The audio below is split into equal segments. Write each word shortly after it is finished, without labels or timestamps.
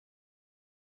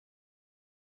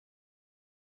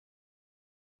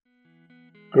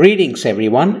Greetings,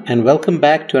 everyone, and welcome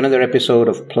back to another episode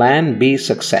of Plan B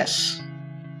Success.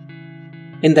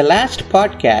 In the last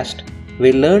podcast,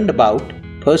 we learned about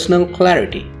personal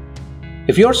clarity.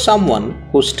 If you're someone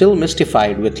who's still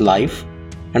mystified with life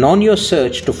and on your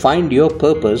search to find your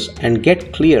purpose and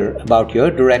get clear about your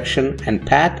direction and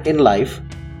path in life,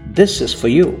 this is for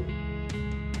you.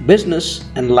 Business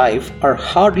and life are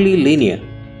hardly linear.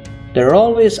 There are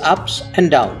always ups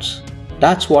and downs.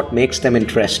 That's what makes them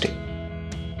interesting.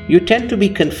 You tend to be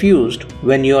confused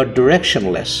when you are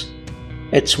directionless.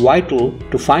 It's vital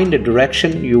to find a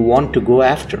direction you want to go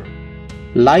after.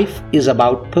 Life is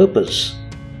about purpose.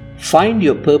 Find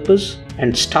your purpose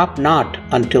and stop not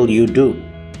until you do.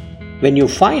 When you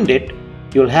find it,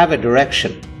 you'll have a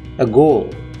direction, a goal,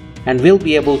 and will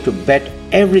be able to bet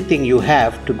everything you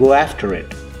have to go after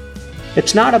it.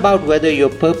 It's not about whether your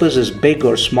purpose is big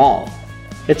or small.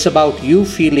 It's about you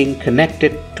feeling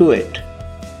connected to it.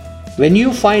 When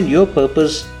you find your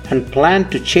purpose and plan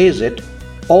to chase it,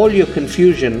 all your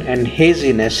confusion and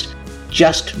haziness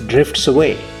just drifts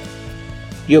away.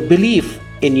 Your belief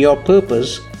in your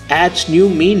purpose adds new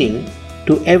meaning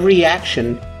to every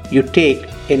action you take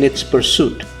in its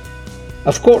pursuit.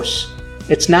 Of course,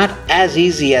 it's not as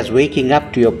easy as waking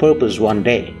up to your purpose one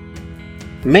day.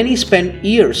 Many spend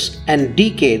years and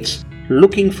decades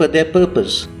looking for their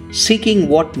purpose, seeking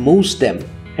what moves them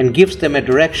and gives them a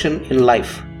direction in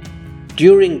life.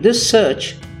 During this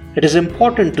search, it is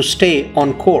important to stay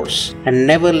on course and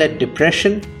never let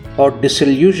depression or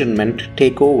disillusionment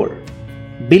take over.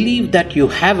 Believe that you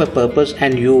have a purpose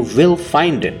and you will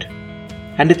find it.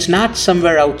 And it's not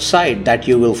somewhere outside that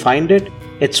you will find it,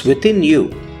 it's within you.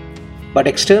 But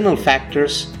external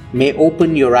factors may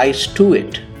open your eyes to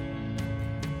it.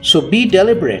 So be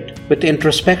deliberate with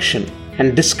introspection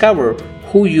and discover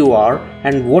who you are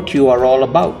and what you are all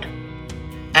about.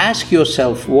 Ask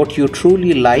yourself what you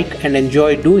truly like and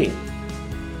enjoy doing.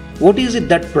 What is it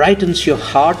that brightens your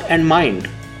heart and mind?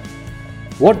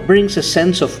 What brings a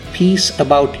sense of peace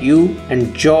about you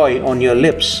and joy on your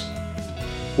lips?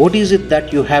 What is it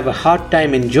that you have a hard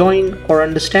time enjoying or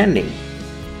understanding?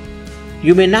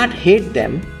 You may not hate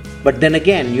them, but then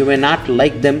again, you may not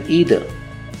like them either.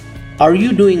 Are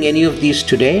you doing any of these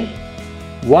today?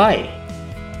 Why?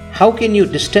 How can you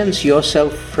distance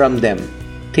yourself from them,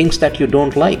 things that you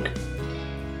don't like?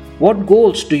 What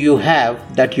goals do you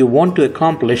have that you want to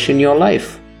accomplish in your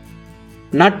life?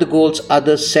 Not the goals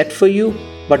others set for you,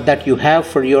 but that you have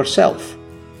for yourself.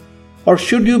 Or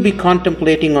should you be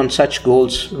contemplating on such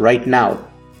goals right now?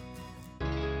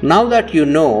 Now that you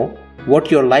know what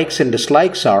your likes and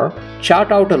dislikes are,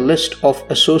 chart out a list of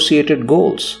associated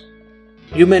goals.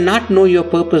 You may not know your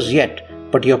purpose yet,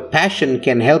 but your passion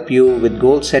can help you with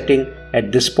goal setting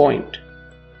at this point.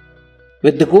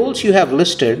 With the goals you have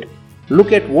listed,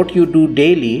 look at what you do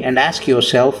daily and ask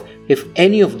yourself if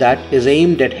any of that is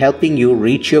aimed at helping you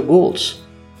reach your goals.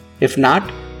 If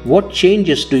not, what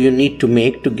changes do you need to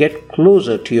make to get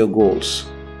closer to your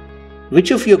goals? Which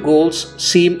of your goals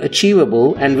seem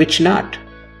achievable and which not?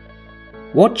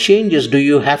 What changes do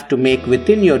you have to make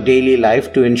within your daily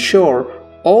life to ensure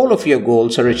all of your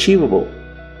goals are achievable?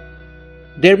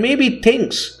 There may be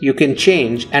things you can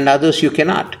change and others you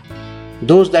cannot.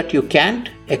 Those that you can't,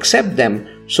 accept them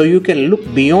so you can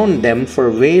look beyond them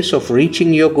for ways of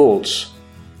reaching your goals.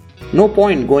 No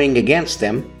point going against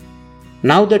them.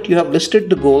 Now that you have listed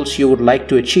the goals you would like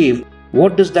to achieve,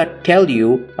 what does that tell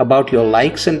you about your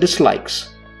likes and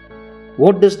dislikes?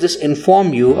 What does this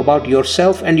inform you about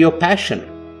yourself and your passion?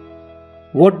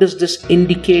 What does this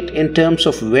indicate in terms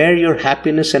of where your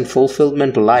happiness and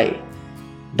fulfillment lie?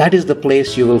 That is the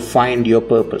place you will find your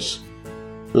purpose.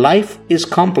 Life is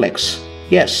complex,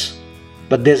 yes,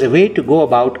 but there's a way to go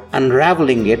about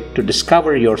unraveling it to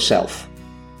discover yourself.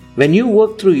 When you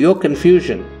work through your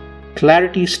confusion,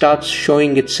 clarity starts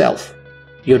showing itself.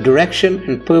 Your direction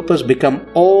and purpose become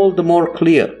all the more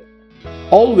clear.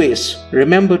 Always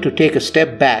remember to take a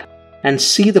step back and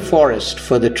see the forest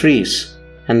for the trees,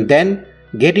 and then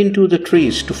get into the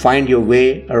trees to find your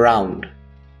way around.